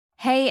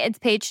Hey, it's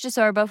Paige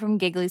DeSorbo from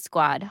Giggly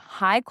Squad.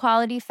 High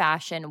quality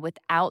fashion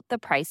without the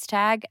price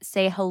tag.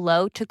 Say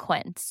hello to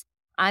Quince.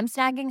 I'm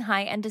snagging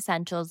high-end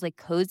essentials like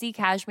cozy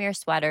cashmere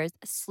sweaters,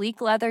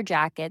 sleek leather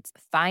jackets,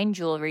 fine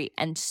jewelry,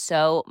 and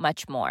so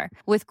much more.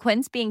 With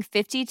Quince being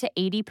 50 to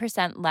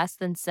 80% less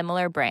than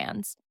similar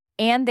brands.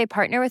 And they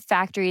partner with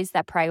factories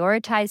that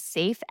prioritize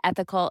safe,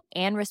 ethical,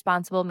 and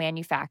responsible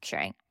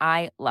manufacturing.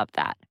 I love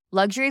that.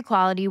 Luxury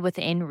quality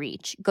within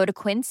reach. Go to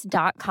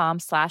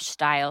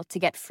quince.com/style to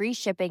get free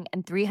shipping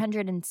and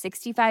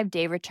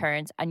 365-day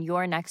returns on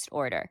your next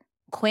order.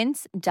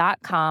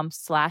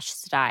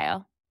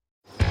 Quince.com/style.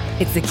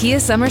 It's the Kia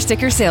Summer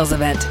Sticker Sales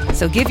Event,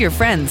 so give your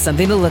friends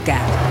something to look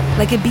at,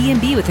 like a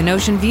B&B with an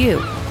ocean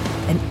view,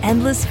 an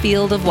endless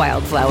field of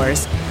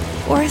wildflowers,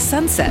 or a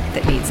sunset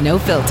that needs no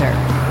filter.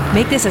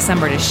 Make this a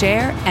summer to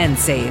share and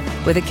save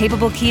with a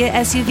capable Kia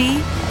SUV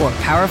or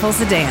powerful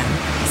sedan.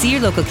 See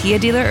your local Kia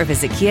dealer or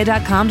visit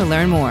kia.com to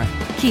learn more.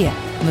 Kia,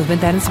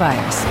 movement that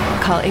inspires.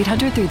 Call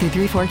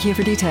 800-3334-KIA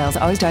for details.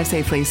 Always drive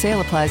safely.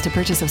 Sale applies to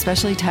purchase of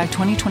specially tagged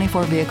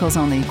 2024 vehicles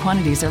only.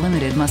 Quantities are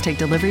limited. Must take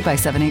delivery by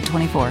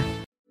 7/8/24.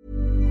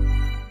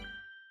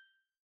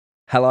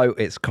 Hello,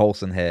 it's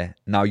Colson here.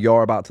 Now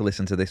you're about to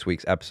listen to this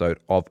week's episode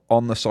of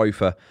On the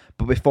Sofa,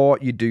 but before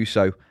you do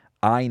so,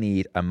 I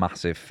need a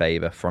massive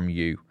favour from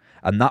you.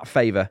 And that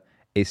favour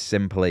is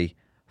simply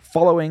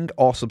following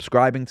or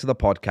subscribing to the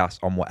podcast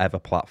on whatever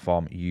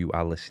platform you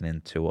are listening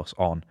to us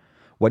on.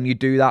 When you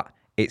do that,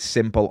 it's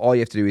simple. All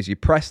you have to do is you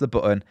press the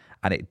button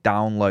and it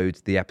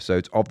downloads the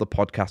episodes of the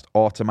podcast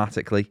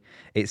automatically.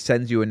 It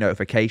sends you a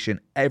notification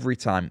every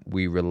time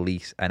we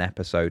release an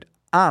episode,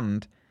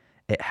 and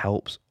it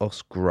helps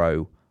us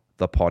grow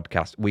the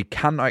podcast. We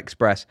cannot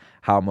express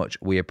how much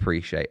we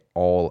appreciate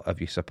all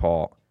of your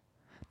support.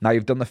 Now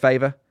you've done the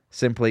favour,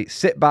 simply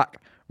sit back,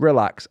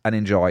 relax, and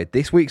enjoy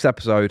this week's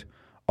episode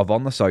of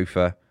On the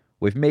Sofa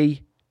with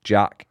me,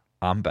 Jack,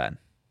 and Ben.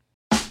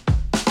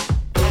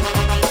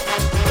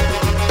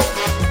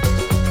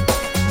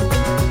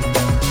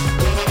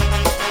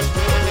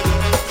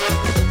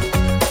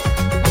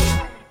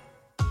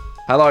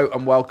 Hello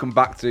and welcome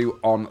back to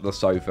On the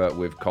Sofa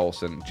with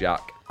Colson,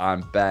 Jack,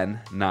 and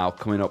Ben. Now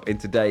coming up in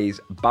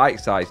today's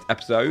bite-sized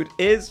episode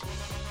is,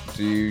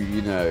 do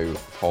you know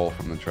Paul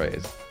from The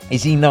Traitors?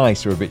 Is he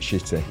nice or a bit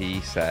shitty?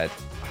 He said,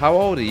 how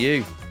old are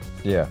you?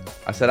 Yeah.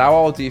 I said, how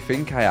old do you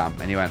think I am?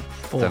 And he went,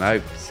 I don't know,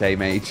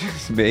 same age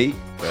as me.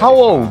 35. How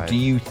old do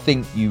you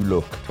think you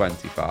look?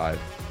 25.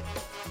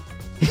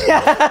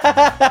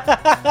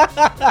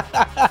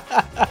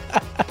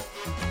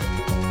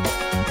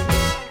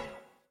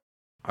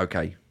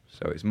 Okay,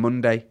 so it's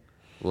Monday.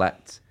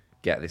 Let's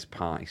get this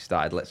party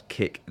started. Let's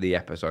kick the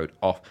episode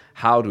off.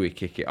 How do we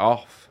kick it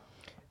off?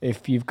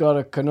 If you've got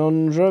a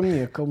conundrum,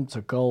 you come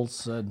to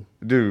Colson.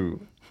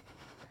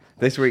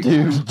 This week's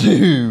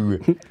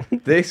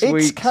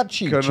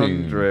catchy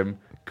conundrum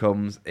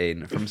comes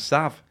in from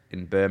Sav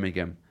in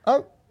Birmingham.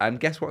 Oh. And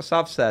guess what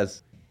Sav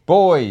says?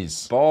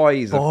 Boys.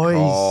 Boys, of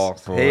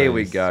course. Boys. Here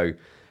we go.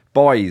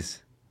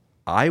 Boys,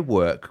 I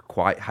work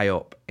quite high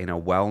up in a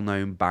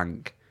well-known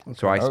bank,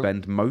 so I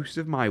spend most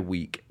of my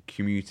week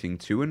commuting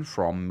to and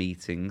from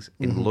meetings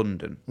in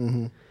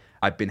London.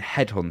 I've been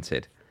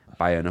headhunted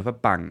by another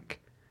bank,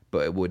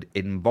 but it would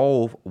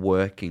involve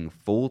working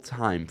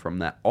full-time from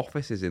their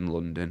offices in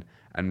London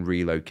and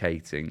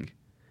relocating.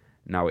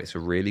 Now, it's a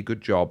really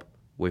good job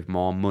with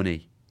more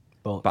money,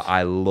 but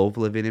I love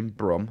living in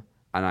Brum,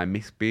 and I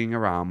miss being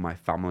around my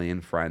family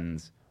and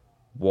friends.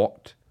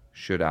 What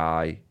should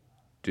I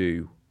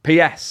do?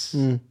 P.S.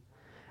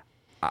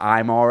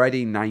 I'm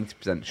already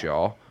 90%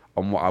 sure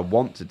on what I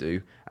want to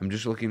do. I'm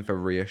just looking for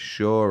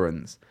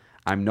reassurance.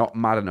 I'm not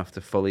mad enough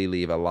to fully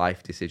leave a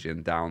life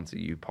decision down to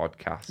you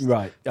podcast.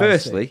 Right.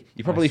 Firstly,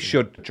 you probably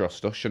should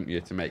trust us, shouldn't you,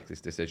 to make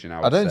this decision,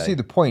 I don't see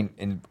the point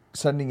in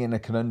sending in a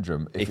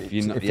conundrum if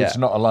it's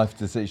not a life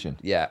decision.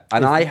 Yeah,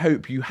 and I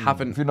hope you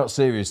haven't... If you're not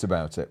serious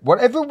about it.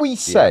 Whatever we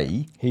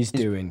say... He's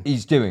doing,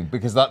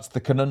 because that's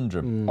the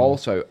conundrum.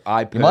 Also,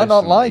 I personally... You might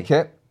not like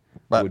it,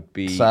 but would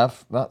be...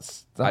 Sav,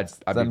 that's I'd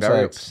be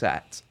very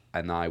upset,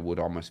 and I would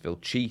almost feel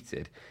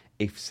cheated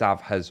if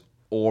Sav has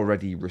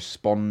already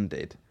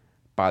responded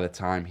by the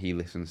time he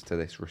listens to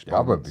this response.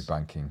 I won't be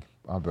banking.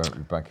 I won't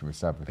be banking with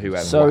Sav.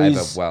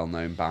 Whatever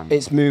well-known bank.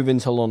 It's moving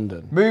to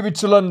London. Moving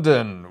to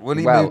London. Will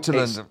he move to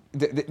London?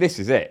 This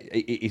is it.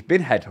 He's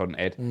been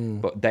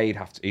headhunted, but he'd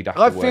have to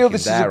I work feel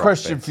this in is their a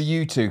question office. for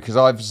you two, because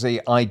obviously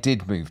I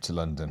did move to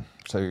London.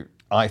 So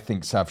I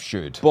think Sav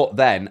should. But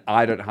then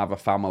I don't have a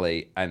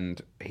family,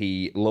 and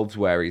he loves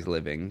where he's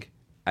living,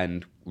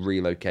 and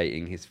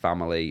relocating his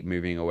family,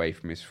 moving away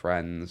from his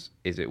friends,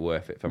 is it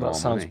worth it for more money?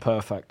 That sounds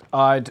perfect.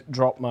 I'd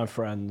drop my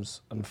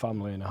friends and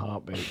family in a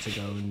heartbeat to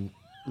go and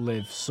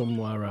live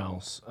somewhere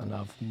else and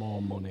have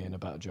more money and a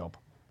better job.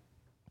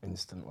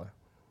 Instantly.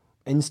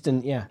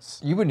 Instant yes.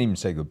 You wouldn't even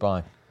say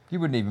goodbye. You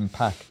wouldn't even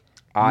pack.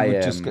 You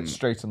would just get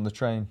straight on the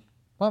train.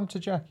 What happened to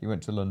Jack? He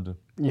went to London.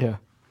 Yeah.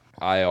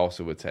 I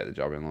also would take the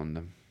job in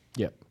London.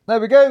 Yeah. There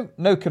we go.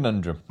 No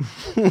conundrum.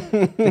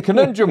 The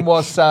conundrum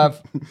was,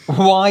 Sav,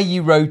 why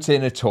you wrote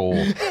in at all.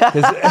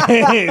 'Cause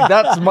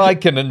that's my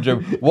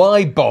conundrum.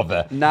 Why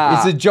bother? Nah.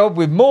 It's a job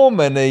with more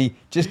money.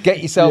 Just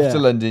get yourself to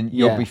London.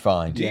 You'll Yeah. be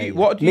fine.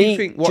 What do you Me,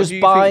 think? What just do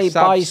you buy- think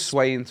buy- Sav's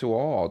swaying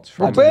towards?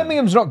 Well, From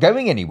Birmingham's not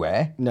going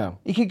anywhere. No.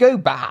 You could go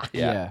back.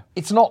 Yeah.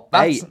 It's not...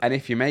 Hey, That's, and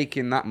if you're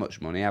making that much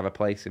money, have a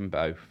place in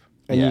both.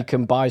 And Yeah. you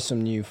can buy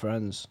some new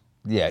friends.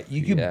 yeah,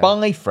 you can Yeah.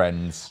 buy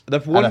friends. The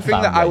and one a thing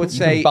that I family. would You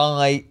say- can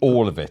buy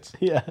all of it.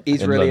 Yeah.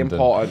 Is in really London.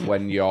 important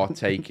when you're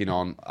taking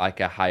on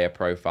like a higher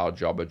profile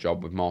job, a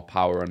job with more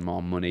power and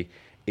more money,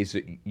 is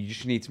that you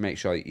just need to make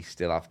sure that you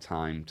still have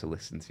time to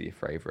listen to your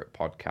favourite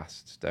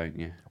podcasts, don't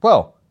you?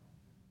 Well,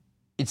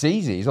 it's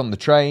easy. He's on the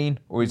train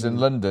or he's in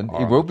London.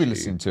 He Or will on be tube,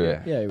 listening to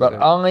it. yeah. Yeah, he but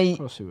will. Of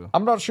course he will.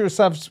 I'm not sure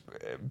Sav's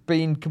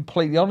been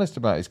completely honest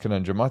about his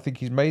conundrum. I think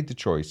he's made the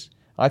choice.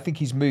 I think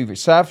he's moving.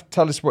 Sav,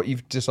 tell us what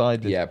you've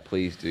decided. Yeah,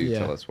 please do Yeah.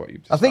 tell us what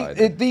you've I decided.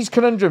 think these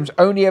conundrums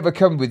only ever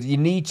come with you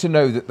need to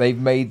know that they've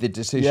made the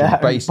decision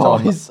based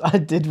boys, I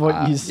did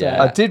what you said.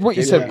 yeah. I did what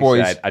you Did said, what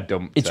you boys. said, I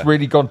dumped It's her.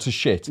 really gone to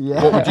shit.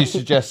 What would you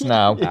suggest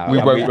now? No, we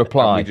and won't and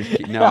reply. we just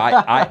keep- no,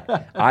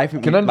 I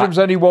think Conundrum's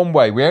only one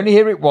way. We only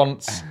hear it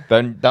once,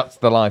 then that's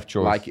the life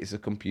choice. like it's a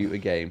computer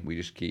game. We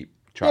just keep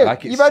trying. Yeah,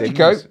 like it's you've had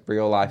your Sims, go.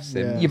 real life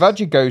Sims. You've had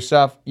your go,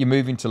 Sav. You're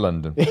moving to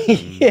London.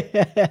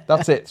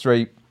 That's it.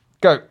 3.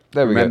 Go.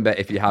 There we Remember, go.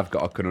 if you have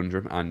got a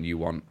conundrum and you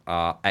want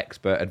our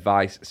expert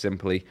advice,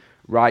 simply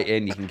write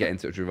in. You can get in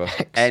touch with us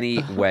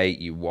any way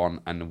you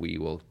want, and we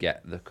will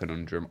get the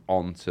conundrum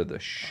onto the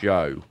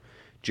show.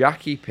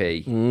 Jackie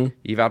P,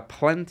 you've had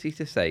plenty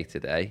to say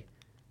today,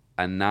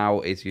 and now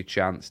is your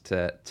chance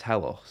to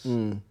tell us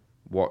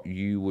what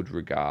you would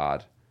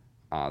regard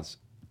as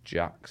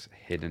Jack's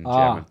hidden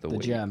gem of the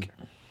week. gem.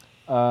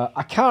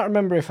 I can't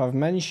remember if I've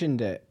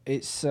mentioned it.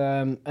 It's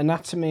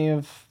Anatomy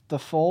of the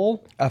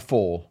Fall. A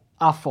fall.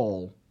 A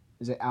Fall.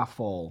 Is it A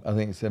Fall? I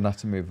think it's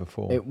Anatomy of a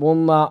Fall. It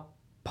won that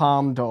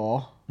Palme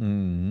d'Or.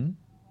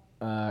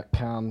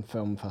 Cannes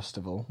Film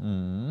Festival.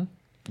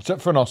 It's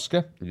up for an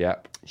Oscar.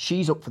 Yep.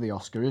 She's up for the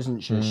Oscar, isn't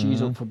she?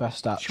 She's up for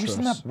Best Actress. She was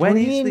in that When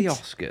is brilliant... the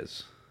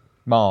Oscars?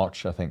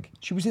 March, I think.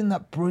 She was in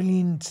that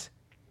brilliant...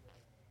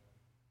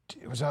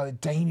 It was either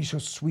Danish or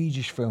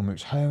Swedish film. It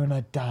was her and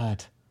her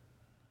dad.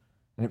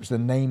 And it was the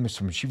name of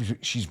someone.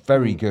 She's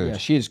very good. Yeah,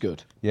 she is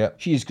good. Yeah.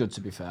 She is good,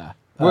 to be fair.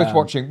 Worth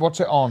watching. What's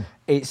it on?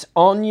 It's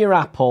on your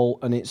Apple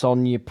and it's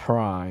on your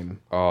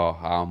Prime. Oh,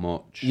 how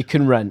much? You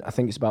can rent. I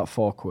think it's about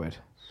 £4.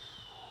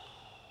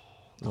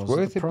 Those are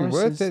Worth the it, be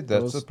worth it.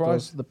 That's the price.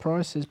 Those are the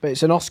prices. But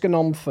it's an Oscar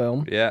nom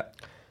film. Yeah,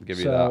 give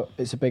you So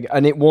that. it's a big...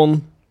 And it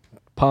won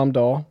Palme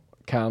d'Or,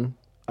 Cannes.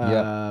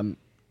 Yeah.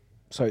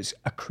 So it's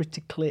a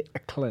critically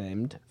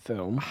acclaimed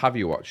film. Have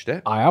you watched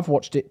it? I have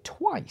watched it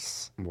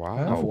twice.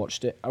 Wow. I've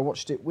watched it. I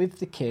watched it with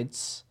the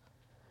kids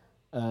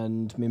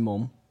and my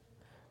mum.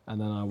 And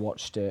then I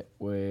watched it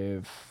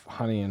with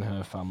Hanny and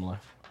her family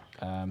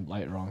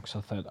later on. Because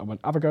I went,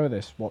 have a go at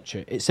this, watch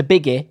it. It's a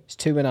biggie. It's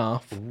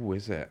 2.5. Ooh,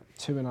 is it?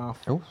 2.5.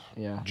 Oh.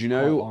 Yeah. Do you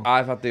quite know long.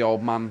 I've had the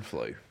old man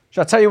flu?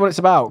 Shall I tell you what it's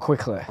about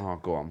quickly? Oh,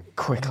 go on.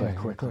 Quickly.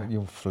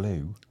 Your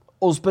flu.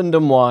 Husband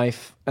and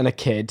wife and a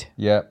kid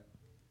Yeah.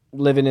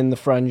 living in the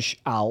French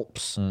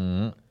Alps.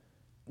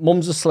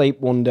 Mum's asleep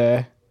one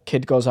day.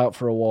 Kid goes out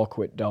for a walk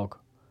with dog.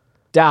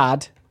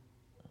 Dad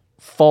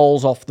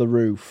falls off the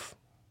roof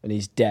and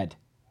he's dead.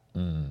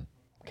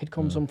 Kid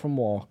comes home from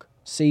walk,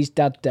 sees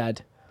dad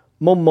dead.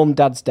 Mum,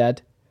 dad's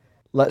dead.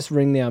 Let's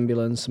ring the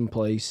ambulance and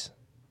police.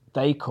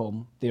 They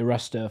come, they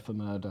arrest her for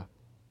murder,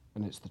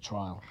 and it's the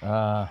trial.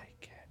 I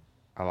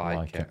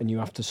like it. And you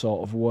have to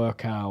sort of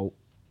work out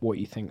what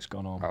you think's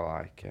gone on. I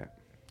like it.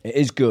 It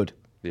is good.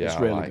 Yeah, it's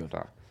really I like good.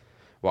 that.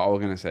 What I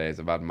was going to say is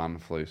I've had man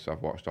flu, so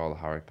I've watched all the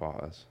Harry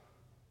Potters.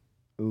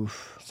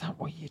 Oof. Is that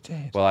what you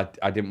did? Well,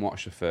 I didn't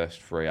watch the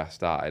first 3. I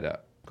started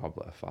at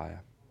Goblet of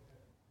Fire.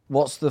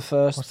 What's the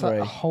first What's 3? that?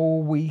 A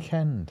whole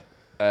weekend?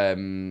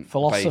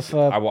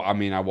 Philosopher. I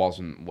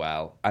wasn't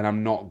well, and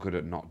I'm not good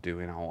at not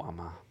doing all, am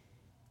I?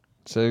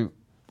 So,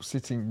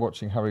 sitting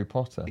watching Harry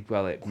Potter.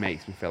 Well, it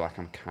makes me feel like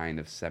I'm kind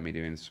of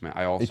semi-doing something.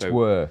 It's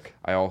work.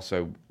 I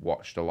also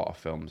watched a lot of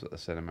films at the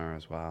cinema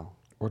as well.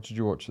 What did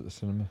you watch at the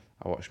cinema?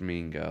 I watched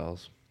Mean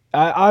Girls.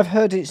 I've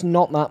heard it's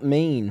not that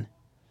mean.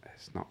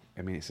 It's not.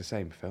 I mean, it's the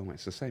same film.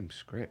 It's the same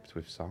script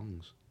with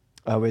songs.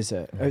 Oh, is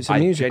it? Oh, it's a I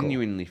musical.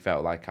 genuinely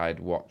felt like I'd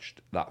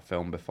watched that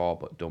film before,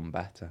 but done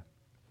better.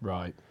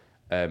 Right.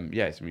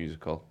 Yeah, it's a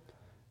musical.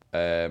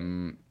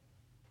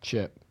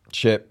 Chip.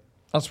 Chip.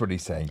 That's what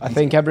he's saying. I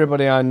think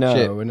everybody I know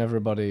Chip. and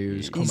everybody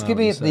who's come He's out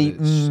giving and it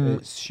said the,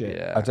 it's shit.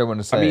 Yeah. I don't want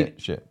to say mean-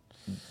 it. Shit.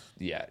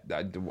 Yeah,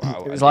 It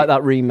was like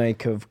that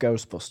remake of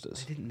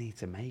Ghostbusters. They didn't need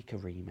to make a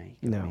remake.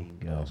 Of No. Mean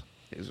Girls.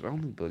 It was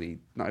only bloody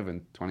not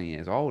even 20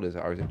 years old, is it?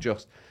 Or is it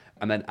just?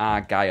 And then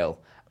Argyle,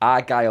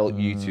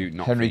 you two,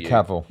 not Henry for you.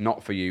 Cavill.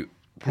 Not for you.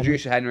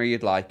 Producer Henry,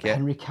 you'd like it.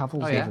 Henry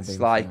Cavill's Oh, never it's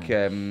been like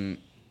for me.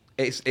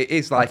 it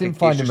is like didn't it's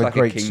find just him a like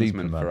great a Kingsman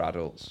Superman. for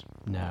adults.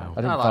 No.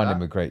 I didn't like find that.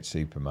 him a great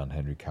Superman,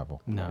 Henry Cavill.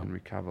 No. Henry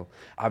Cavill.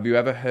 Have you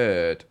ever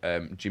heard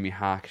Jimmy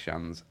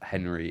Harkishan's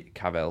Henry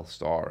Cavill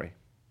story?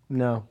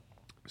 No.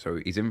 So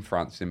he's in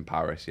France, in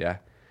Paris, yeah?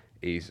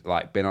 He's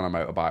like been on a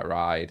motorbike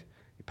ride.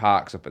 He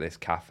parks up at this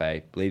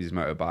cafe, leaves his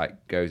motorbike,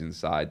 goes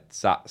inside,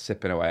 sat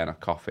sipping away on a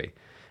coffee.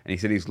 And he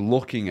said he's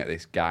looking at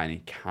this guy and he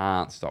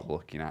can't stop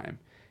looking at him.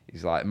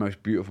 He's like the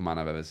most beautiful man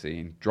I've ever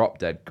seen, drop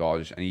dead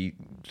gorgeous. And he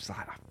just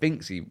like, I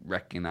thinks he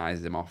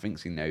recognises him or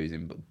thinks he knows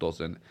him, but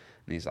doesn't.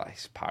 And he's like,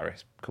 it's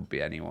Paris, could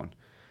be anyone.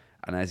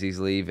 And as he's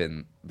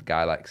leaving, the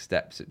guy like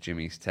steps at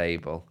Jimmy's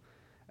table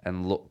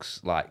and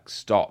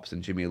stops,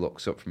 and Jimmy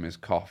looks up from his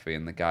coffee,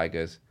 and the guy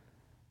goes,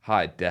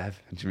 "Hi,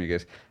 Dev." And Jimmy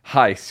goes,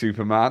 "Hi,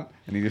 Superman."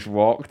 And he just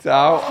walked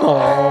out.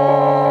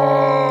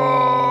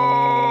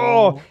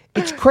 Oh,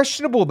 it's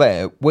questionable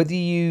there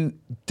whether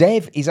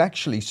Dev is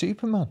actually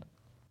Superman.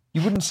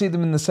 You wouldn't see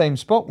them in the same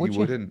spot, would you? You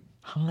wouldn't.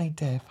 Hi,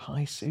 Dev.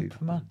 Hi,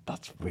 Superman.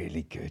 That's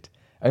really good.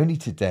 Only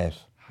to Dev.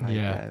 Hi,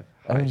 Yeah. Dev.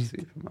 Hi,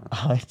 Superman.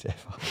 Hi,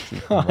 Dev. Hi,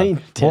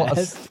 Superman. Hi, What a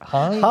Dev.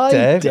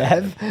 Hi,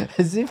 Dev.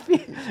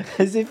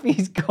 As if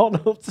he's gone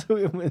up to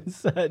him and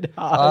said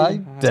Hi, hi.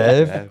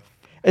 Dev. Dev.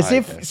 As Hi,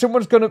 if Dev.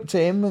 someone's gone up to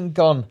him and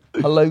gone,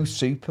 "Hello,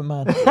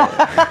 Superman."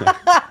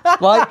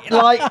 like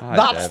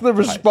that's Dev. the Hi,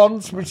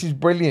 response, Superman. which is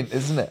brilliant,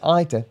 isn't it?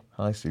 Hi, Dev.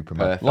 Hi,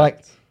 Superman. Perfect.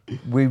 Like,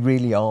 we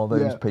really are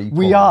those people.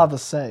 We are the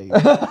same.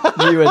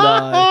 You and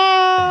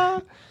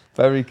I.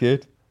 Very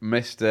good.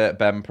 Mr.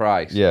 Ben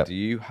Price, Yeah. do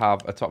you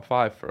have a top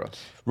 5 for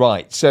us?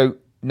 Right. So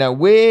now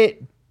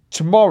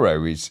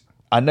tomorrow is,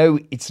 I know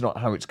it's not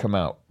how it's come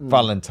out,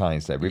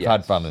 Valentine's Day. We've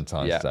had Yes.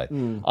 Valentine's Yeah. Day.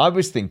 I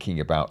was thinking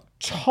about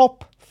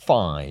top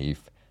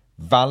 5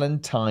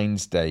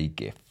 Valentine's Day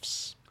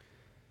gifts.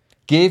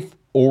 Give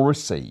or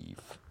receive.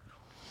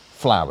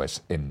 Flowers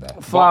in there.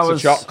 Box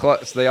of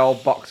chocolates, the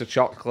old box of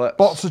chocolates.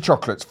 Box of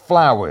chocolates,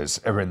 flowers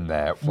are in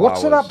there.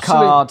 What's an Flowers. absolute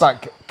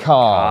card?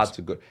 Cards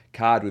are good.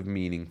 Card with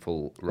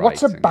meaningful writing.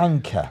 What's a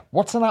banker?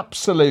 What's an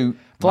absolute My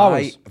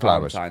flowers?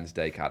 Valentine's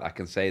Day card. I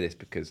can say this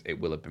because it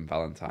will have been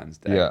Valentine's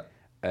Day. Yeah.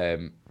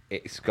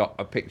 It's got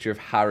a picture of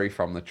Harry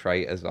from The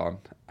Traitors on,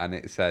 and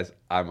it says,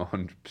 "I'm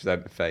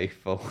 100%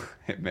 faithful."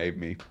 It made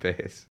me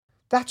piss.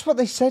 That's what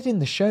they said in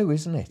the show,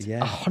 isn't it?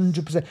 Yeah.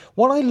 100%.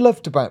 What I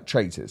loved about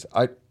Traitors,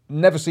 I'd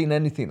never seen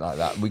anything like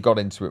that, and we got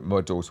into it, my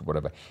daughter,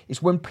 whatever,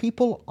 is when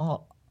people are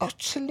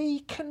utterly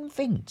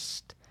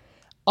convinced.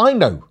 I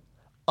know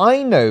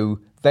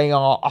they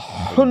are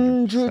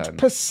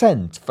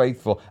 100%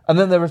 faithful, and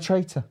then they're a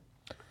traitor.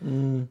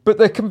 But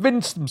they're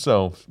convinced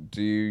themselves.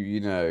 Do you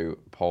know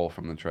Paul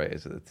from The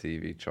Traitors at the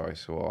TV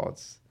Choice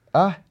Awards?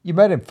 You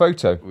met him,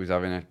 photo. We was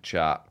having a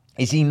chat.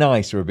 Is he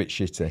nice or a bit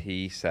shitty?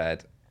 He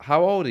said,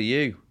 "How old are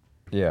you?"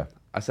 Yeah.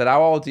 I said,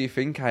 "How old do you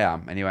think I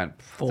am?" And he went,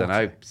 "I don't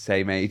know,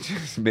 same age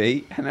as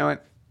me." And I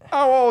went,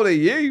 "How old are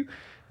you?"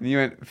 And he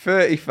went,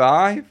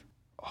 35.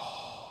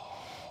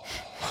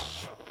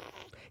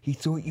 He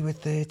thought you were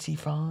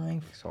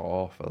 35. It's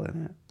awful,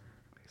 isn't it?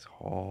 It's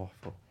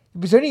awful.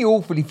 It was only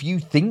awful if you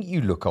think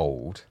you look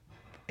old.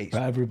 It's,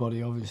 But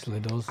everybody obviously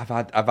does. I've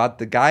had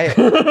the guy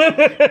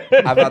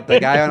I've had the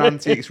guy on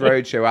Antiques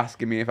Roadshow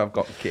asking me if I've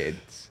got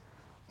kids,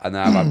 and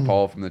then I've had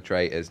Paul from The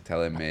Traitors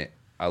telling me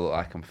I look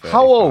like I'm 35.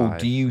 How old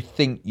do you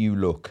think you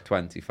look?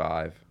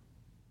 25.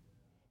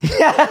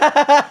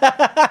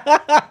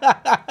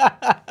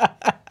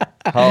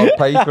 Hard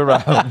paper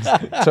round.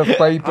 Tough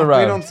paper I've been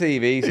round. on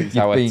TV since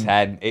You've I was been-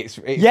 10. It's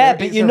Yeah,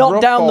 but it's you're a not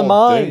rough down the old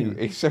mine. do.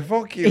 It's a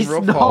fucking It's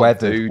rough not. old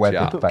Weathered do,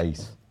 weathered Jack.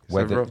 face.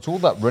 Weathered. rough- It's all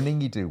that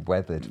running you do,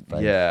 weathered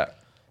face. Yeah.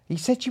 He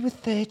said you were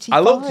 35. I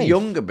looked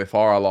younger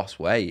before I lost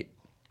weight.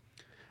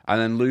 And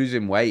then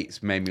losing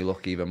weight's made me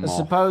look even I more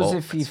suppose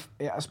fucked.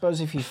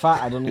 if you're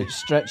fat, doesn't it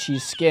stretch your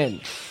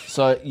skin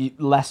so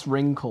less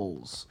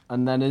wrinkles,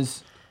 and then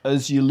as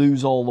you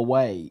lose all the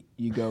weight,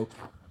 you go.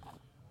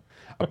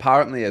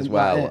 Apparently, as Isn't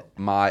that well, it?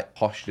 my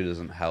posture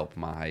doesn't help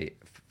my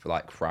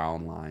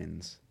frown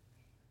lines.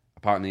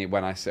 Apparently,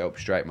 when I sit up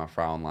straight, my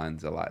frown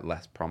lines are like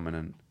less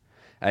prominent.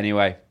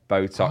 Anyway,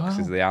 Botox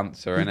is the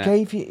answer, He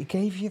innit?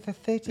 gave you the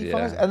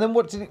 35. Yeah. And then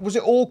was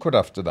it awkward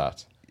after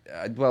that?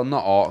 Well,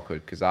 not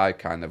awkward because I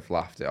kind of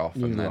laughed it off,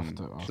 and then laughed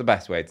it off. it's the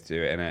best way to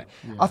do it, innit?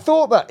 I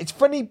thought that it's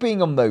funny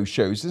being on those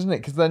shows, isn't it?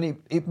 Because then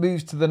it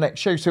moves to the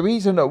next show. So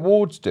he's an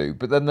awards do,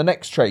 but then the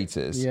next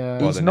Traitors, Yeah.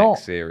 Well, he's the not.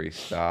 next series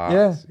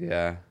starts.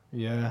 Yeah.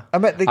 Yeah. I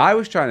met the I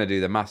was trying to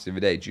do the maths the other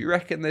day. Do you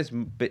reckon there's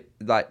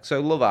so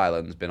Love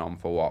Island's been on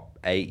for what,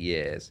 8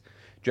 years?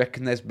 Do you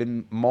reckon there's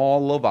been more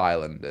Love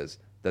Islanders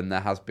than there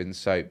has been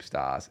soap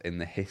stars in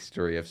the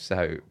history of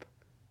soap?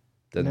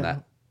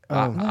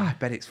 I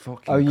bet it's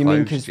fucking. Oh, you close,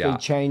 mean because they Jack.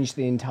 change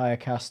the entire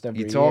cast every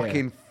You're year?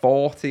 talking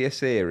 40 a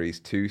series,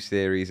 2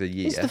 series a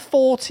year. Is the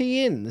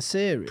 40 in the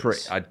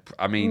series?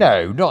 I mean,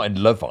 No, not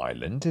in Love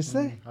Island, is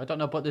there? I don't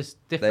know, but there's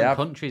different have-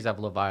 countries have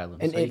Love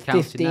Island. And so you it's count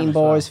in 15 them as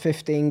boys, well.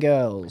 15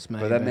 girls,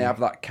 maybe. But then they have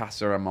that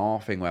Casa Amor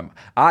thing when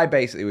I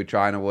basically were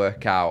trying to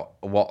work out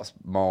what's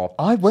more.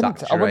 I went to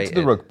the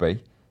saturated.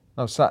 rugby.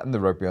 I was sat in the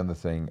rugby on the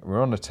thing.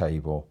 We're on a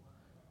table.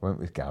 Went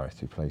with Gareth,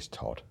 who plays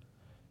Todd.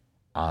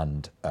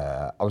 And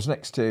I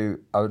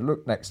would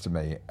look next to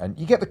me, and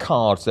you get the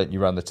cards, don't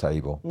you, around the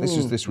table? This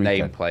was this weekend.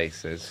 Name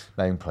places.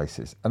 Name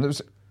places. And there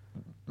was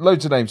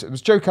loads of names. It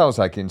was Joe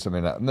Calzaghe and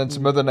something like that, and then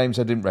some other names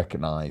I didn't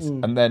recognise.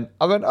 And then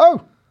I went,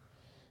 oh,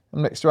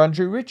 I'm next to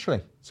Andrew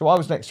Ridgeley. So I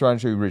was next to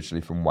Andrew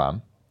Ridgeley from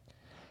Wham.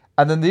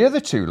 And then the other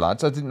two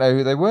lads, I didn't know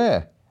who they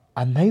were.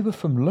 And they were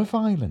from Love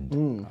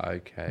Island.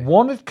 Okay.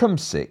 One had come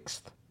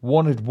sixth,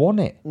 one had won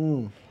it.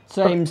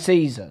 Same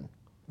season.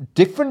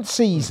 Different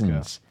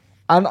seasons.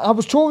 And I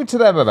was talking to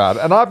them about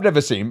it, and I've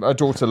never seen it. My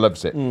daughter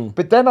loves it.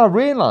 But then I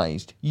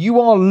realised you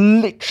are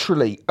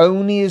literally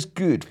only as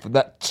good for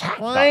that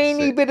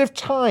tiny bit of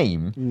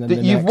time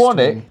that you've won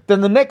it. Then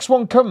the next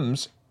one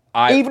comes,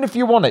 even if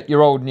you won it,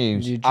 you're old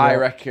news. I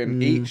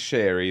reckon each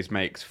series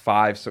makes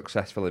 5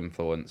 successful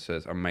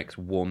influencers and makes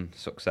 1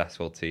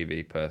 successful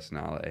TV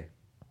personality.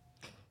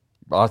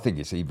 I think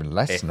it's even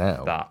less If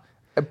now.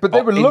 that. But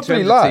they were In lovely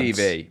terms lads.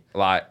 of TV,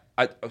 like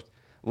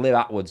Liv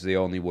Atwood's the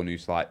only one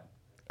who's like.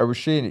 I was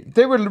seeing it.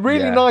 They were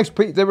really Yeah. nice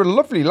people. They were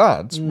lovely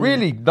lads,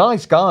 really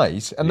nice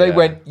guys. And they Yeah.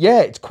 went,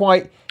 it's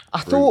quite.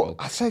 I Brutal. thought,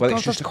 I said, Well, God,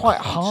 it's just that's a quite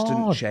constant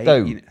hard, change,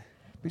 though. you know.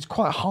 It's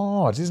quite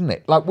hard, isn't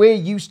it? Like, we're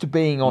used to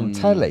being on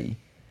telly,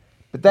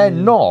 but they're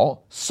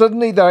not.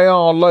 Suddenly they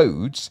are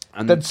loads,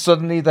 and then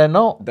suddenly they're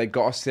not. They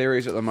got a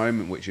series at the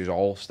moment which is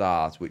All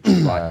Stars, which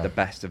is like the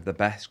best of the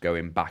best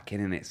going back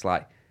in, and it's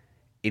like,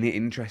 isn't it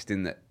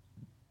interesting that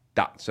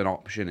that's an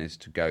option, is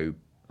to go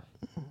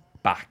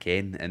back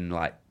in and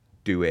like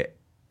do it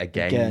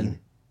again.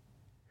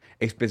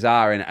 It's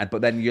bizarre,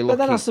 but then you're looking.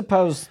 But then I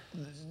suppose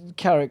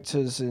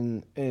characters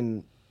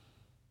in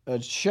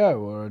a show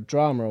or a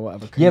drama or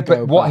whatever can Yeah, go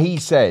but what back. he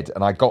said,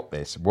 and I got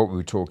this, what we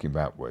were talking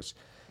about was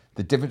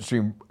the difference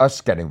between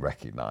us getting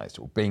recognised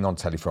or being on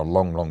telly for a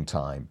long, long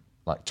time,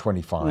 like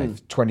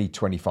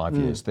 25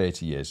 years,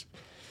 30 years.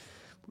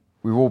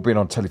 We've all been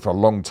on telly for a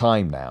long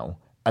time now.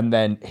 And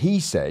then he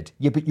said,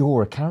 yeah, but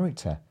you're a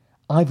character.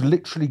 I've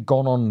literally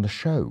gone on the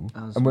show,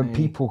 and when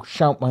people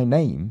shout my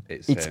name,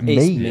 it's him. me.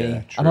 It's me.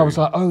 Yeah, And I was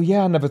like, oh,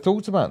 yeah, I never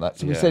thought about that.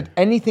 So he Yeah. said,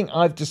 anything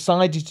I've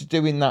decided to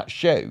do in that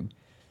show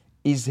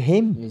is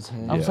him.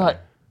 I was like,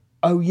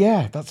 oh,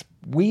 yeah, that's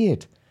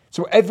weird.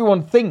 So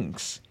everyone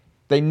thinks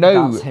they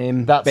know That's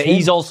him. That's but him.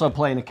 he's also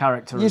playing a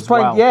character He's as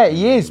playing, well. yeah,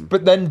 he is.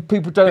 But then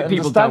people don't But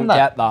people understand don't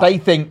get that. They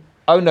think,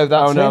 oh, no,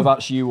 that's Oh no, him.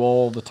 that's you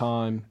all the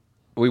time.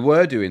 We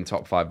were doing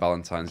top 5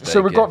 Valentine's Day.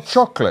 So we've got gifts.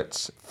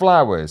 chocolates,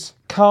 flowers,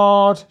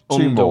 card,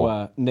 two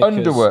more.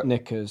 Underwear, Knickers.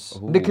 knickers.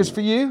 Knickers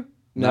for you?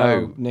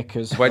 No.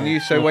 knickers. When you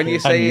say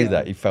I knew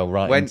that. it, He fell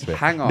right when- into it.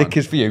 hang on.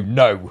 Knickers for you?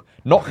 No,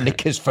 not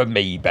knickers for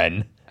me,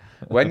 Ben.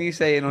 when you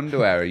say in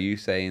underwear, are you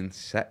saying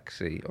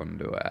sexy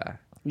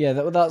underwear? Yeah,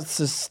 that's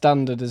the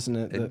standard, isn't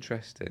it?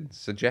 Interesting,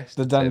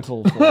 suggestive. The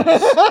dental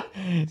floss.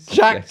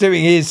 Jack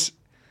doing his.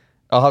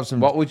 I'll have some.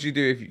 What would you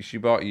do if she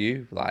bought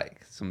you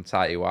like some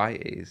tighty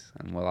whities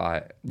and were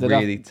like That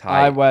really I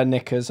tight? wear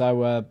knickers. I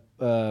wear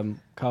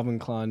Calvin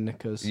Klein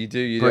knickers. You do.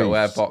 You don't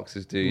wear Briefs.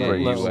 boxes, do you?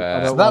 Briefs. You I wear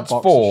don't So that's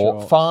boxer 4.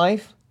 shorts.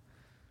 5.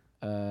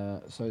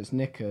 So it's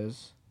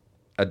knickers.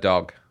 a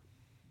dog.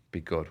 Be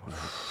good.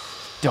 Wouldn't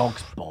it?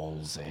 Dog's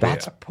ballsy.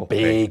 That's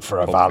puppy. big for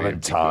a Puppy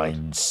would be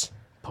Valentine's.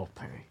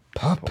 puppy.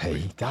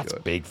 Puppy. That's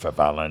big for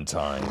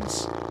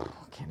Valentine's.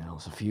 Fucking hell,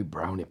 there's a few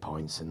brownie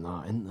points in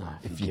that, isn't there?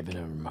 If you're giving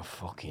him a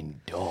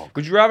fucking dog.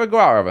 Would you rather go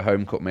out or have a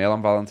home cooked meal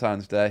on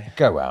Valentine's Day?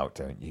 Go out,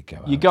 don't you? Go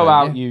out. You go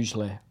don't out you?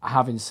 usually.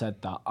 Having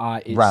said that,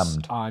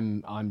 Rammed.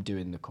 I'm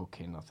doing the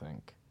cooking. I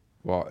think.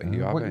 What are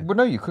you Well, having?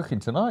 no, you're cooking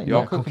tonight. You're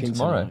You're cooking cooking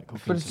tomorrow. tonight,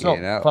 cooking But it's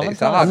tonight. not Yeah, it's Valentine's.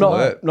 hard I'm not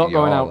work, not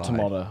going your out life.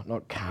 tomorrow.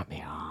 Not can't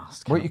be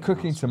asked. What are you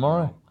cooking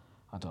tomorrow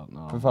I don't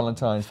know. for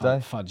Valentine's Day?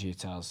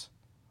 Fajitas.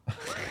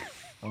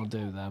 I'll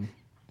do them.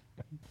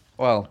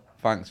 Well,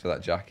 thanks for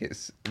that, Jack.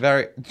 It's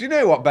very. Do you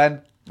know what,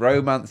 Ben?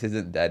 Romance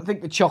isn't dead. I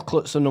think the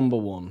chocolates are number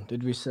 1.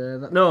 Did we say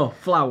that? No,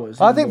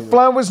 flowers. I number think 1.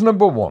 flowers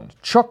number 1.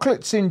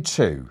 Chocolates in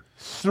 2.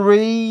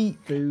 3.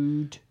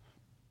 Food.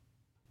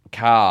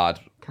 Card,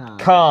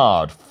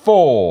 Card.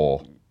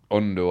 4.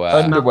 underwear.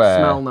 Underwear.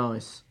 Smell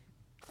nice.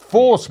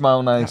 4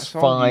 smell nice. That's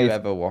all you 5.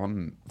 ever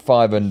want.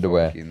 5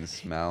 underwear. Fucking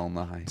smell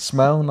nice.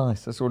 Smell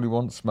nice. That's all he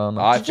wants. Smell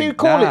I nice. Did you think-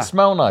 call nah. it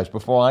smell nice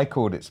before I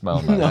called it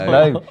smell nice?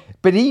 No.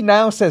 But he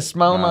now says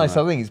smell nice.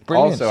 I think it's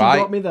brilliant. Also, She I-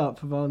 got me that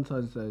for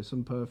Valentine's Day.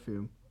 Some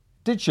perfume.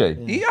 Did she? How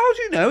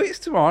do you know it's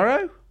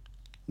tomorrow?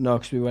 No,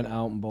 because we went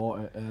out and bought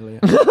it earlier.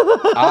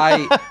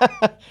 I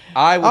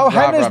would Oh, rather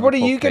Hannah's, have what a are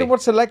you puppy. getting?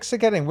 What's Alexa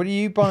getting? What are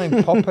you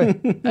buying, Poppy?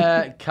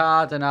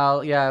 Card, and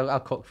I'll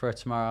cook for her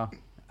tomorrow.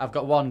 I've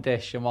got one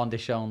dish and one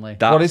dish only.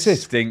 That What is it?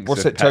 Stinks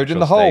What's of it, Toad in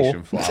the petrol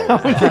hole? station flowers.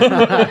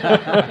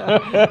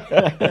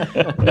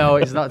 No,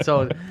 it's not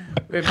toad.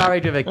 We're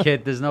married with a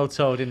kid. There's no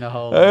toad in the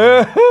hole.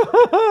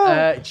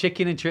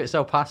 Chicken and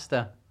chorizo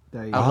pasta.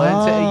 There you I've go.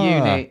 learnt it at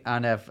uni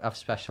and I've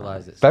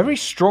specialised it. Very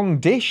strong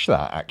dish,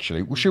 that,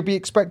 actually. We should be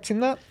expecting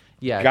that.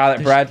 Yeah, Garlic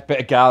just bread,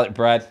 bit of garlic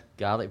bread.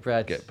 Garlic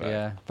bread. Get back.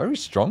 Yeah. Very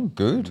strong.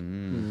 Good. I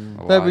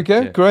There we like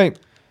go. it. Great.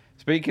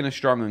 Speaking of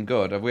strong and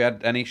good, have we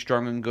had any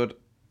strong and good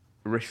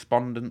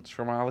respondents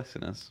from our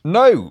listeners?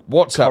 No,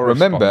 WhatsApp,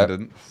 remember.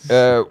 Correspondence.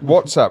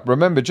 WhatsApp,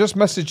 remember, just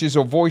messages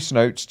or voice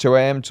notes 2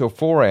 a.m. till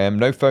 4 a.m.,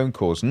 no phone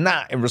calls. In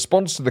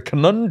response to the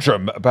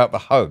conundrum about the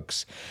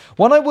hugs.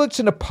 When I worked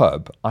in a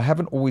pub, I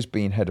haven't always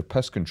been head of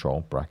pest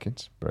control,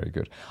 brackets, very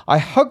good. I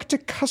hugged a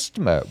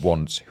customer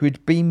once who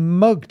had been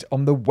mugged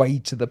on the way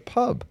to the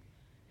pub.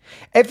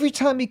 Every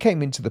time he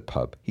came into the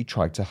pub, he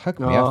tried to hug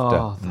me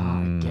after.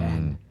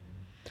 Again.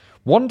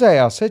 One day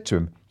I said to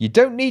him, "You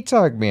don't need to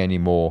hug me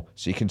anymore,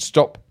 so you can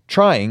stop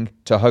trying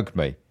to hug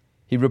me."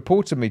 He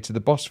reported me to the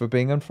boss for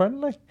being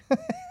unfriendly.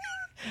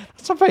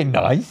 That's not very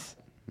nice.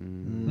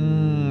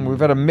 We've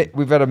had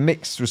a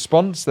mixed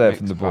response there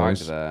from the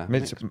boys.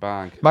 Mixed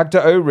bag.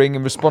 Magda O-Ring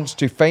in response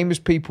to famous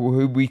people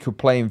who we could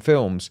play in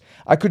films.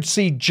 I could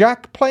see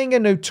Jack playing a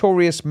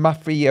notorious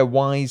mafia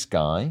wise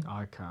guy.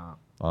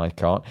 I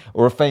can't.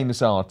 Or a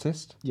famous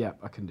artist. Yeah,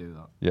 I can do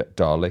that. Yeah,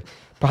 Dali.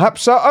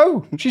 Perhaps,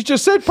 she's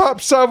just said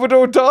perhaps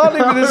Salvador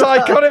Dali with his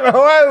iconic,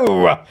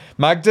 whoa!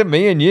 Magda,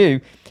 me and you.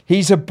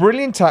 He's a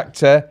brilliant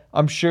actor.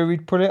 I'm sure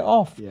he'd put it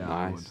off. Yeah,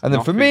 Nice. And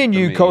then for me and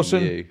you,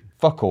 Colson,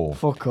 fuck all.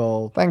 Fuck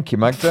all. Thank you,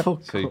 Magda.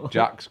 So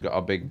Jack's got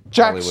a big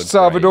Jack Hollywood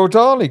Salvador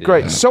break. Dali,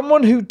 great. Yeah.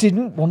 Someone who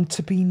didn't want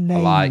to be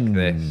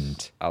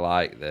named. I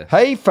like this.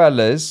 Hey,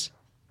 fellas,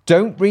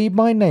 don't read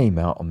my name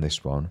out on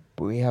this one,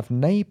 but we have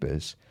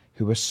neighbours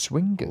who are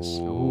swingers.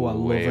 Ooh, I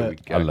love Here it. we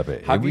go. I love it.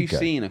 Here Have we you go.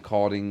 seen,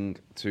 according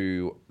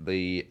to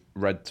the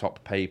Red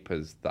Top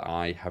Papers, that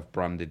I have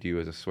branded you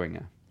as a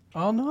swinger?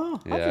 Oh, no.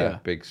 Have Yeah, you?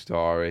 big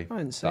story. I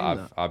hadn't seen I've,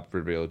 that. I've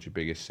revealed your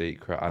biggest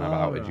secret and I've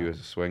outed you as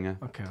a swinger.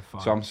 Okay,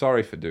 fine. So I'm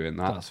sorry for doing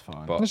that. That's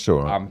fine. But That's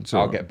all right. It's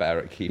all I'll right. get better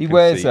at keeping He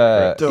wears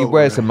secrets. he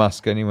wears a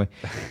mask anyway.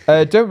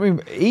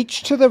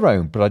 Each to their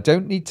own, but I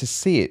don't need to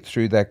see it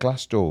through their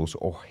glass doors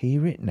or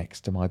hear it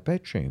next to my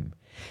bedroom.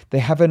 They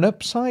have an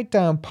upside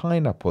down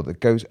pineapple that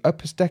goes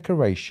up as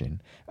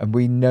decoration, and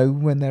we know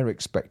when they're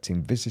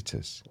expecting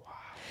visitors.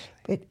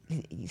 Wow.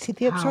 You see,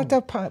 the upside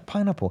down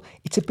pineapple,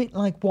 it's a bit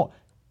like what?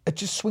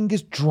 Just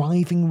swingers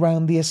driving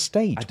round the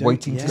estate,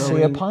 waiting to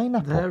see a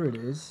pineapple. There it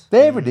is.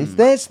 There it is.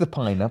 There's the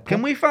pineapple.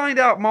 Can we find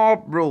out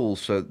more rules,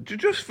 so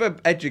just for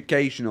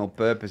educational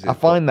purposes? I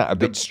find that a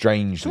bit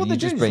strange. So what that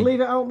they you do just is leave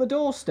it out on the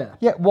doorstep.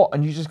 Yeah, what?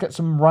 And you just get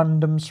some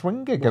random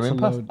swinger going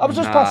a past. load? I was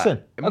just Nah, passing.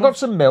 it I got must-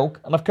 some milk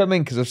and I've come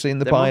in because I've seen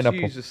the They pineapple.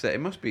 it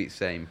must be the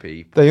same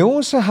people. They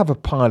also have a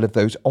pile of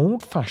those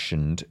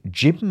old-fashioned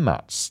gym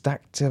mats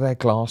stacked to their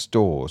glass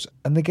doors,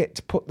 and they get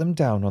to put them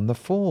down on the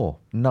floor.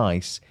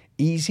 Nice,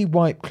 easy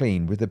wipe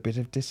clean with a bit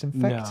of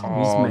disinfectant. No.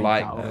 He's Oh, made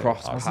like that up,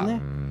 cross hasn't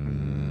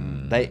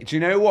he? Do you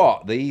know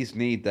what? These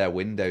need their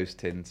windows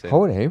tinted.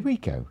 Oh, here we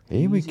go.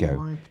 Here we Easy go.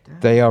 wipe down.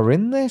 They are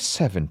in their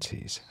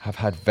 70s, have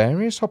had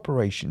various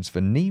operations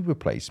for knee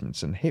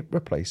replacements and hip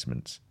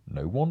replacements.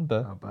 No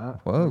wonder. I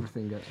bet. Whoa.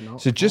 Everything gets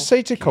knocked So just off.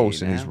 say to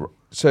Colson is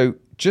hell.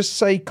 just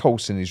say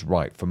Colson is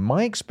right. From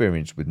my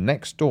experience with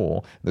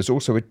Nextdoor, there's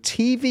also a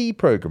TV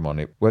program on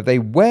it where they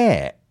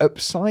wear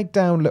upside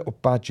down little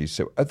badges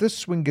so other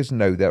swingers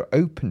know they're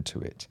open to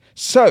it.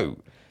 So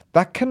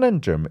that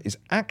conundrum is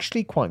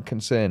actually quite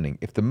concerning.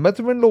 If the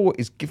mother-in-law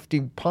is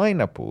gifting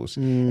pineapples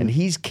and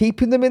he's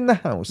keeping them in the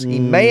house, he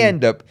may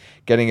end up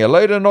getting a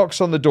load of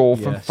knocks on the door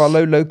from Yes.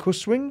 fellow local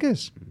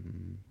swingers.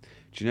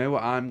 Do you know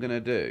what I'm going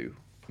to do?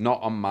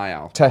 Not on my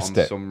house, Test on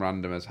it. some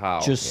randomer's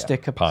house. Just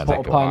stick a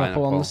Pineapple. put a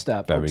pineapple on Pineapple. the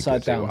step, Very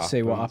upside good. down, See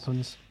see what what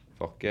happens.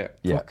 Fuck it.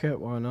 Yeah. Fuck it,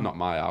 why not? Not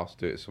my house.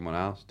 Do it to someone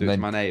else. Do it Then-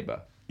 to my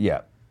neighbour.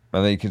 Yeah.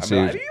 And then you can I'd be see...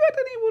 like, have you had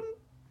anyone?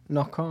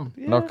 Knock on.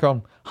 Knock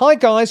on. Hi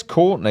guys,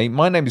 Courtney.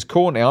 My name is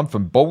Courtney. I'm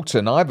from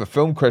Bolton. I have a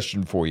film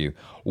question for you.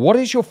 What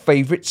is your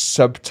favourite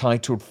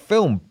subtitled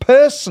film?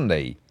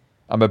 Personally,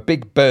 I'm a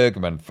big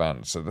Bergman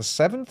fan, so The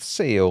Seventh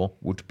Seal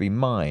would be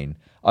mine.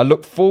 I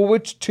look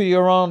forward to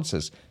your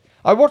answers.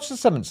 I watched The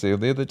Seventh Seal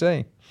the other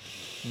day.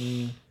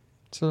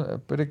 It's a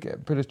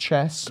bit of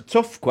chess.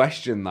 Tough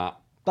question, that.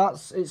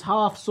 It's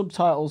half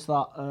subtitles,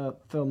 that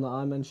film that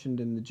I mentioned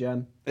in the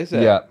gem. Is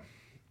it? Yeah.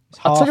 It's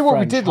I'll tell half you what we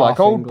French, did like half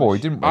Old Boy,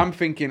 English. didn't we? I'm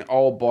thinking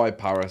Old Boy,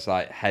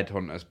 Parasite,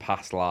 Headhunters,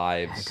 Past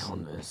Lives.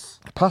 Headhunters.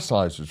 Past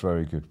Lives was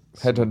very good.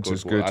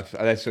 Headhunter's good.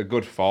 That's a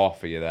good 4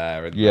 for you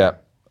there. isn't Yeah.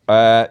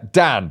 it?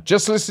 Dan,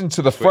 just listen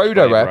to the Switchblade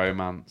Frodo rep.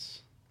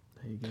 Romance.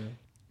 There you go.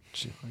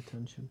 High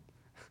tension.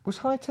 Was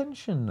High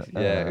Tension?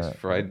 Yeah, it's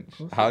French.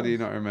 How do you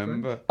not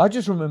remember? I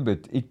just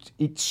remembered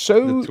it's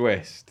so The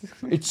twist.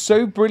 it's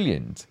so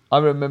brilliant. I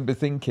remember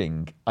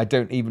thinking I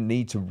don't even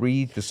need to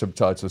read the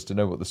subtitles to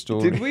know what the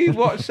story. Did we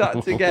watch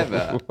that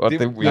together? I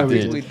think we I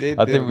did. think we did.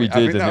 I think didn't we I did,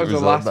 think and that it was the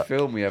was last that-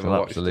 film we ever an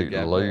watched absolute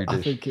together. load.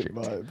 I think it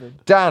might have been.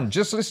 Dan,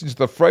 just listen to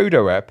the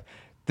Frodo app.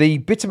 The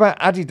bit about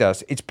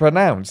Adidas, it's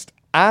pronounced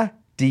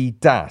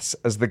Adidas,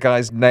 as the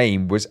guy's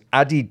name was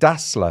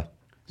Adidasler.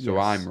 So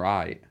I'm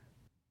right.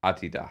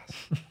 Adidas.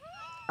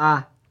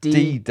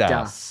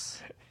 Adidas.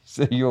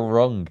 So you're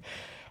wrong.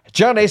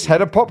 Janice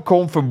had a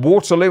popcorn from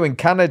Waterloo in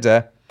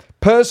Canada.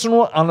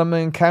 Personal animal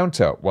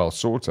encounter. Well,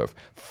 sort of.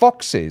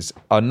 Foxes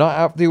are not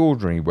out of the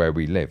ordinary where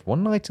we live.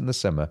 One night in the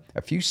summer,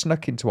 a few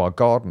snuck into our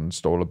garden and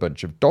stole a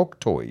bunch of dog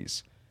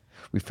toys.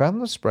 We found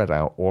them spread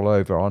out all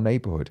over our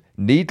neighbourhood.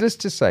 Needless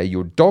to say,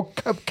 your dog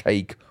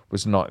cupcake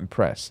was not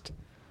impressed.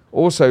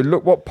 Also,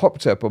 look what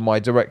popped up on my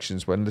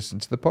directions when listening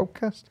to the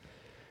podcast.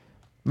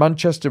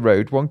 Manchester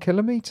Road, 1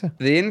 kilometre.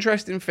 The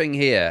interesting thing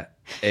here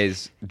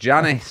is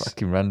Janice.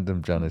 Fucking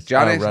random, Janice.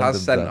 Janice How random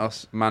has sent that?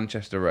 us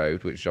Manchester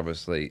Road, which is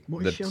obviously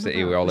What the is she on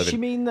city about? we all Does live she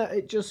in. mean that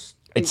it just...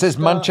 It says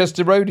started-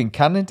 Manchester Road in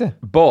Canada.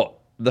 But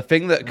the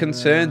thing that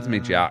concerns me,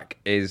 Jack,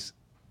 is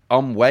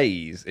on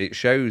Waze, it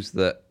shows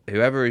that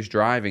whoever is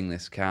driving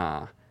this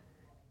car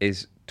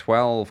is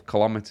 12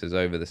 kilometres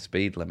over the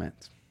speed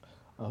limit.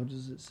 How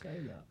does it say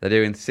that? They're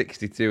doing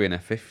 62 in a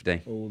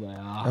 50. Oh, they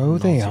are. Oh,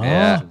 they are.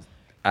 Yeah.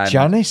 And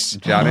Janice?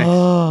 Janice,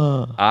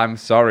 I'm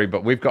sorry,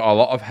 but we've got a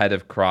lot of head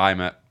of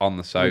crime on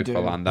the sofa do.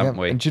 land, haven't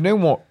we? And do you know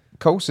what?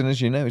 Colson, as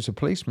you know, is a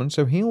policeman,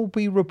 so he'll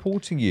be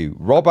reporting you.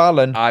 Rob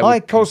Allen. I Hi,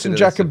 would Colson, consider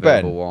Jack this a and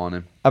verbal Ben.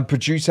 warning. And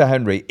producer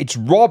Henry. It's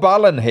Rob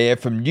Allen here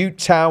from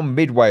Newtown,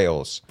 Mid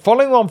Wales.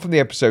 Following on from the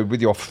episode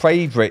with your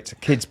favourite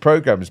kids'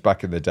 programmes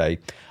back in the day,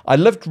 I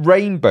loved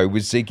Rainbow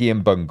with Ziggy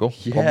and Bungle.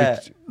 Yeah.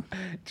 Probably-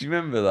 Do you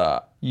remember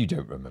that? You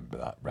don't remember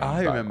that, Rainbow.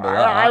 I remember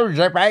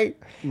that.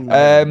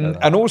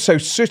 And also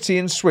Sooty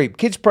and Sweep.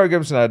 Kids'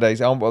 programmes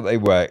nowadays aren't what they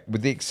were,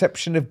 with the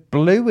exception of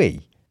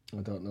Bluey. I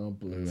don't know,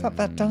 Blue. Is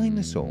that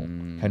dinosaur?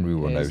 Henry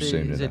will know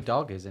soon He's a enough.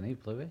 dog, isn't he,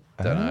 Bluey?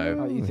 Don't How know.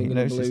 are you he thinking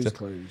knows of his Blue's stuff.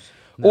 Clues?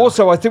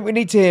 Also, I think we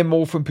need to hear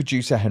more from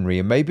producer Henry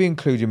and maybe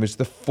include him as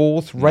the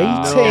 4th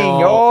rating.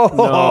 No,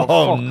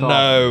 Oh, no, fuck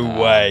no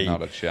way.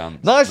 Not a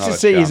chance. Nice Not to a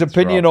see his chance,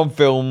 opinion Rob. on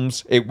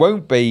films. It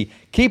won't be.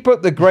 Keep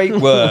up the great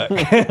work.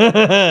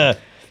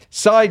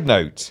 Side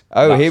note.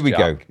 Oh, That's here we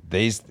go. Jack.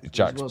 There's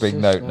Jack's What's big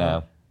this note now?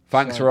 now.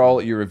 Thanks for all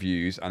your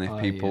reviews, and if Oh,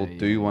 people yeah,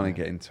 do want to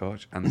get in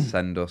touch and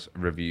send us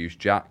reviews,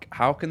 Jack,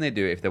 how can they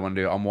do it if they want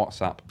to do it on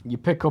WhatsApp? You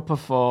pick up a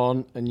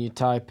phone and you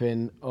type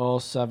in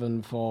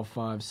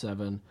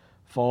 07457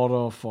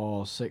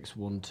 404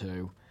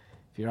 612.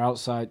 If you're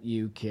outside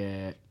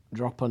UK,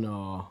 drop an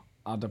O,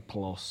 add a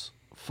plus,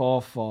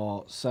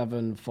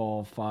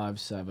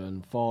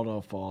 447457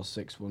 404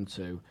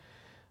 612,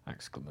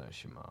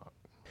 exclamation mark.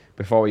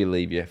 Before we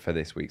leave you for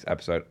this week's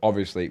episode,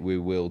 obviously we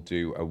will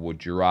do a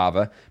Would You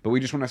Rather, but we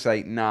just want to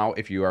say now,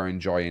 if you are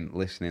enjoying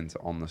listening to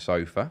On the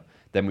Sofa,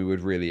 then we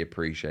would really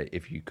appreciate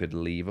if you could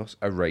leave us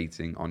a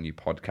rating on your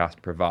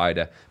podcast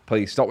provider.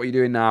 Please stop what you're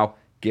doing now,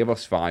 give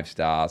us 5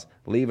 stars,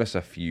 leave us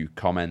a few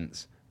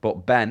comments.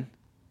 But Ben,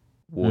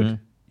 would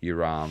you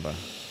rather?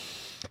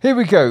 Here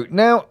we go.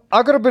 Now,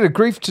 I got a bit of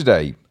grief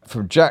today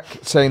from Jack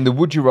saying the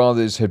Would You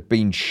Rathers had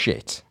been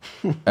shit.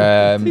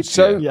 Yeah,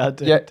 I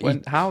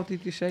did. How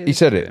did you say he this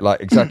said to it him?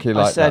 like exactly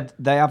like I said that.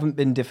 they haven't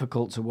been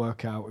difficult to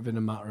work out within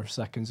a matter of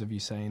seconds of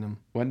you saying them.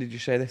 When did you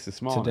say this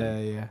morning?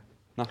 Today, yeah.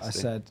 Nasty. I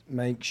said,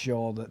 make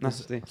sure that this,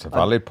 Nasty. It's a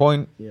valid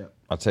point. yeah.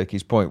 I'll take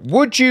his point.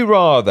 Would you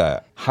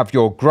rather have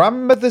your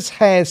grandmother's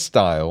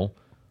hairstyle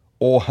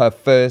or her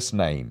first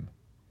name?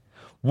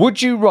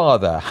 Would you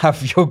rather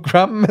have your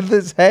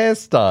grandmother's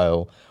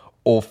hairstyle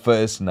or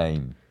first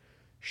name?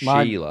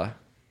 Sheila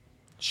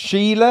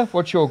Sheila,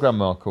 what's your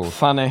grandma called?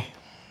 Fanny,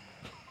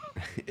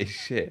 is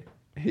shit.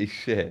 He's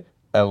shit.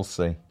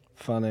 Elsie.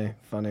 Fanny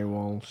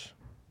Walsh.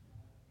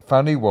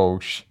 Fanny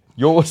Walsh.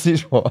 Yours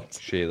is what?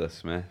 Sheila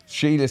Smith.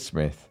 Sheila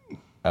Smith.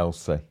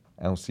 Elsie.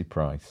 Elsie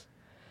Price.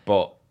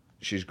 But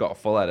she's got a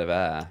full head of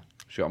hair.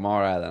 She's got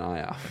more hair than I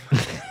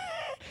have.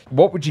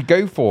 What would you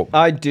go for?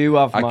 I do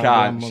have I my can't.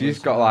 grandmother's She's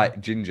got hair.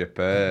 like ginger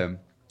perm.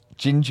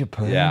 Ginger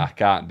perm. Yeah, I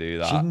can't do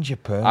that. Ginger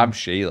perm. I'm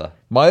Sheila.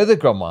 My other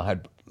grandma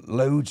had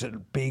loads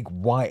of big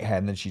white hair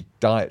and then she'd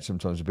dye it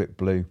sometimes a bit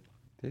blue.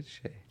 Did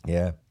she?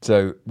 Yeah.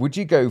 So would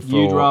you go for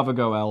You'd rather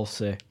go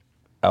Elsie.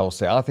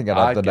 Elsie? I think I'd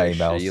have I'd the go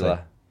name Elsie.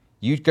 Sheila.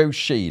 You'd go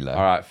Sheila.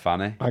 All right,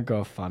 Fanny. I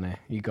go Fanny.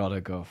 You gotta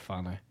go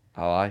Fanny.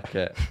 I like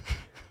it.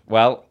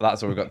 Well,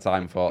 that's all we've got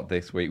time for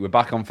this week. We're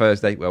back on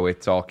Thursday where we're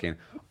talking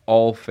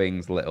all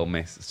things Little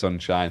Miss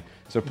Sunshine.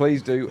 So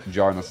please do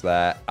join us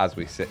there as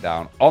we sit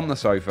down on the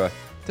sofa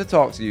to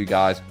talk to you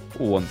guys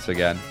once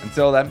again.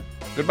 Until then,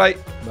 goodbye.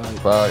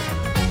 Bye.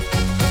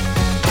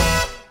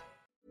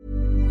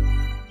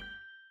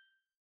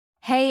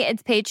 Hey,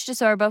 it's Paige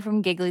DeSorbo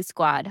from Giggly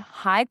Squad.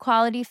 High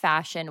quality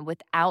fashion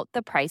without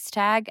the price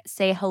tag.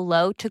 Say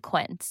hello to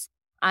Quince.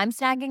 I'm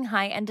snagging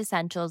high-end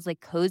essentials like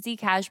cozy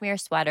cashmere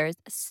sweaters,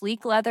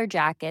 sleek leather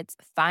jackets,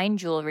 fine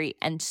jewelry,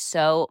 and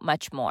so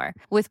much more.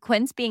 With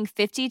Quince being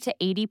 50 to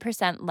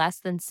 80% less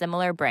than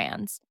similar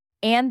brands.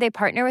 And they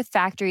partner with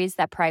factories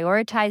that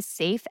prioritize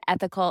safe,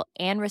 ethical,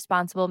 and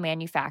responsible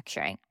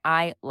manufacturing.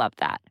 I love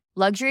that.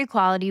 Luxury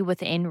quality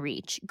within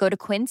reach. Go to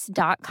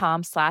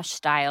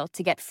quince.com/style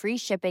to get free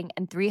shipping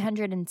and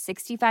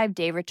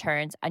 365-day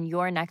returns on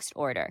your next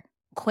order.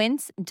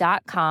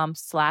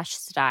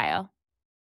 Quince.com/style.